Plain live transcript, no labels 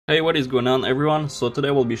Hey, what is going on everyone? So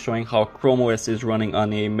today we'll be showing how ChromeOS is running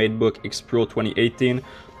on a Matebook X Pro 2018.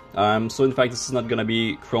 So in fact this is not gonna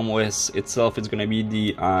be ChromeOS itself, it's gonna be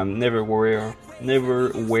the Neverwhere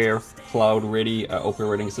Cloudready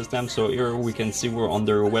operating system. So here we can see we're on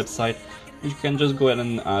their website. You can just go ahead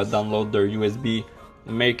and download their USB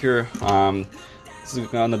maker. This is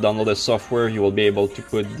gonna download the software. You will be able to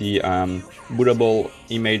put the bootable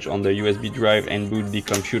image on the USB drive and boot the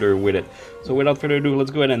computer with it. So without further ado, let's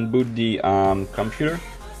go ahead and boot the computer.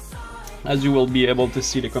 As you will be able to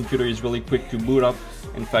see, the computer is really quick to boot up.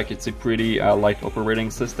 In fact, it's a pretty light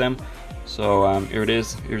operating system. So here it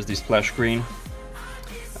is. Here's the splash screen.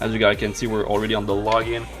 As you guys can see, we're already on the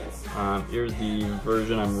login. Here's the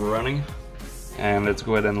version I'm running, and let's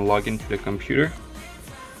go ahead and log into the computer.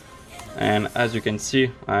 And as you can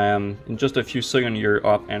see, in just a few seconds you're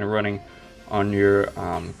up and running on your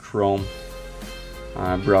Chrome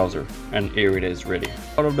browser, and here it is ready.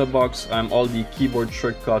 Out of the box, all the keyboard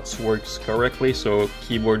shortcuts works correctly. So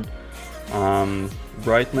keyboard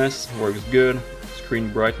brightness works good,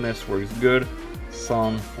 screen brightness works good,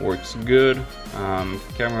 sound works good,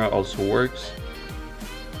 camera also works.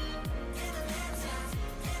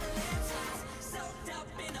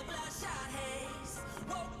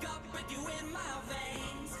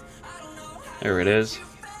 There it is.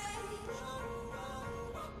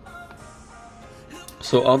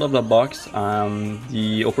 So out of the box,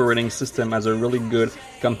 the operating system has a really good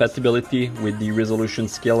compatibility with the resolution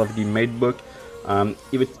scale of the Matebook.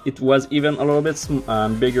 It was even a little bit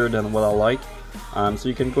bigger than what I like. So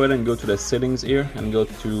you can go ahead and go to the settings here and go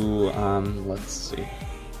to, let's see,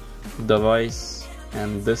 device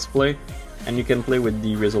and display. And you can play with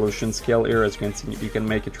the resolution scale here. As you can see, you can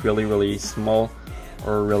make it really small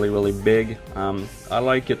or really big. I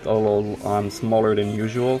like it a little smaller than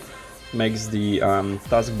usual. Makes the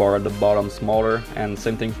taskbar at the bottom smaller, and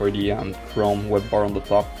same thing for the Chrome web bar on the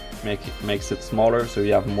top. Makes it smaller, so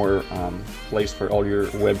you have more place for all your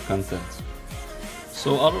web content.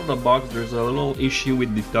 So out of the box, there's a little issue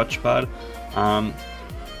with the touchpad.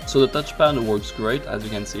 So the touchpad works great. As you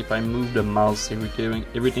can see, if I move the mouse,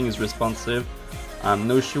 everything is responsive.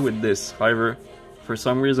 No issue with this. However, for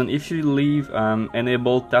some reason, if you leave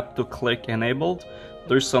enable tap to click enabled,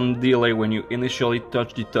 there's some delay when you initially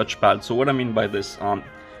touch the touchpad. So what I mean by this,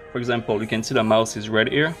 for example, you can see the mouse is right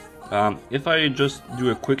here. If I just do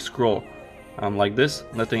a quick scroll like this,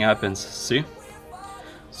 nothing happens. See?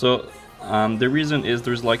 So the reason is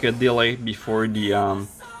there's like a delay before the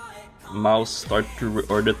mouse or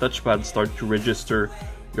the touchpad start to register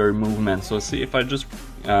your movement. So see, if I just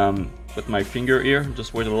put my finger here,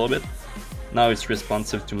 just wait a little bit. Now it's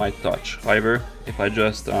responsive to my touch. However, if I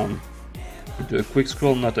just do a quick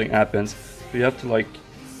scroll, nothing happens. So you have to like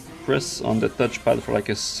press on the touchpad for like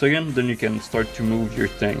a second, then you can start to move your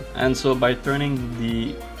thing. And so by turning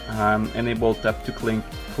the enable tap to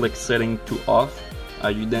click setting to off,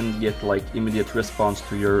 you then get like immediate response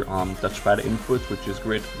to your touchpad input, which is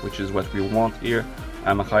great, which is what we want here.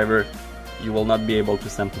 However, you will not be able to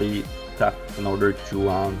simply tap in order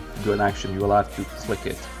to do an action. You will have to click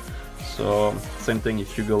it. So same thing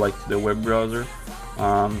if you go like to the web browser,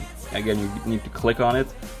 again you need to click on it.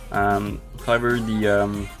 However,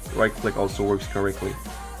 the right click also works correctly,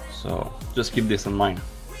 so just keep this in mind.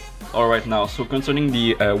 Alright, now so concerning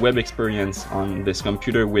the web experience on this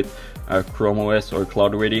computer with ChromeOS or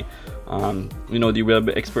Cloudready, you know, the web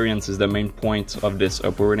experience is the main point of this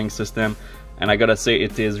operating system, and I gotta say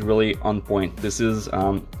it is really on point. This is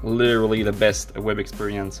literally the best web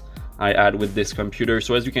experience I had with this computer.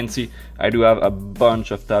 So as you can see, I do have a bunch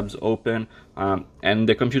of tabs open, and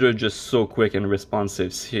the computer is just so quick and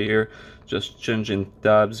responsive. See here, just changing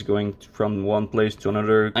tabs, going from one place to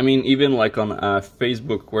another. I mean, even like on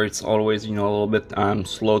Facebook, where it's always, you know, a little bit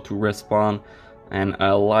slow to respond and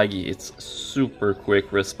laggy, it's super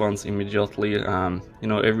quick response immediately. You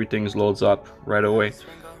know, everything loads up right away.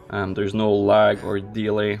 There's no lag or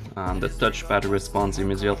delay. The touchpad responds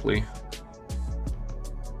immediately.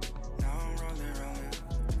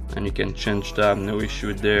 And you can change tab, no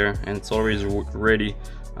issue there, and it's always ready,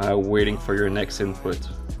 waiting for your next input.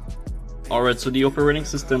 Alright, so the operating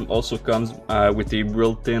system also comes with a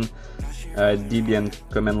built-in Debian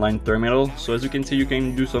command line terminal. So as you can see, you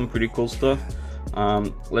can do some pretty cool stuff.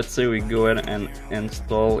 Let's say we go ahead and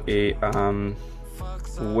install a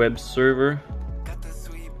web server.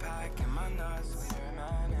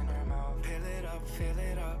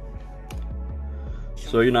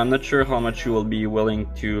 So, you know, I'm not sure how much you will be willing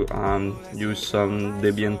to use some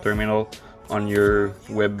Debian Terminal on your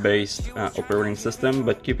web-based operating system,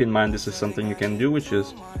 but keep in mind this is something you can do, which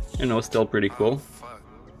is, you know, still pretty cool.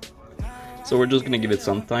 So we're just gonna give it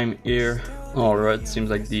some time here. Alright, seems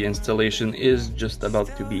like the installation is just about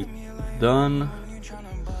to be done.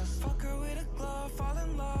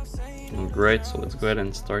 Great, so let's go ahead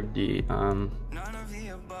and start the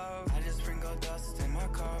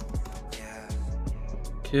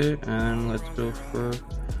okay, and let's go for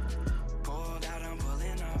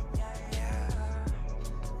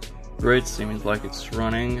great, seems like it's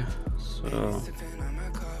running.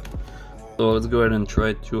 So let's go ahead and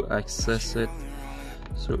try to access it.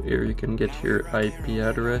 So here you can get your IP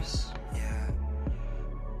address.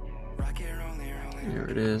 Here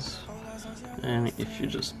it is. And if you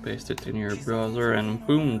just paste it in your browser, and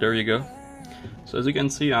boom, there you go. So as you can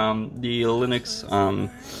see, the Linux,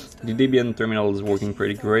 the Debian terminal is working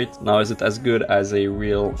pretty great. Now, is it as good as a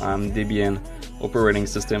real Debian operating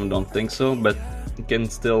system? Don't think so, but you can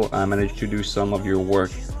still manage to do some of your work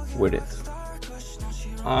with it.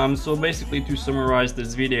 So basically, to summarize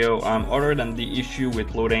this video, other than the issue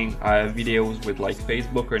with loading videos with like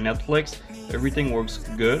Facebook or Netflix, everything works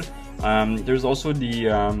good. There's also the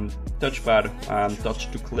touchpad,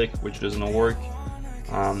 touch to click, which doesn't work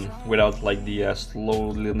without like the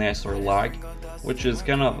slowness or lag, which is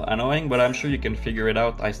kind of annoying, but I'm sure you can figure it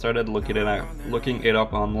out. I started looking it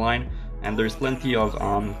up online, and there's plenty of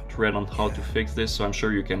thread on how to fix this, so I'm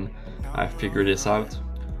sure you can figure this out.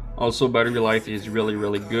 Also, battery life is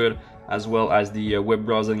really good, as well as the web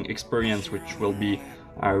browsing experience, which will be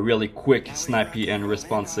really quick, snappy, and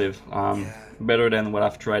responsive. Better than what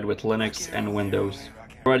I've tried with Linux and Windows.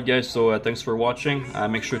 Alright guys, so thanks for watching.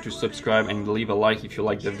 Make sure to subscribe and leave a like if you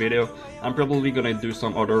like the video. I'm probably gonna do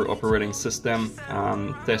some other operating system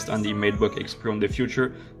test on the Matebook X Pro in the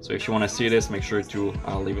future. So if you want to see this, make sure to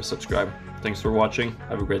leave a subscribe. Thanks for watching.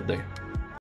 Have a great day.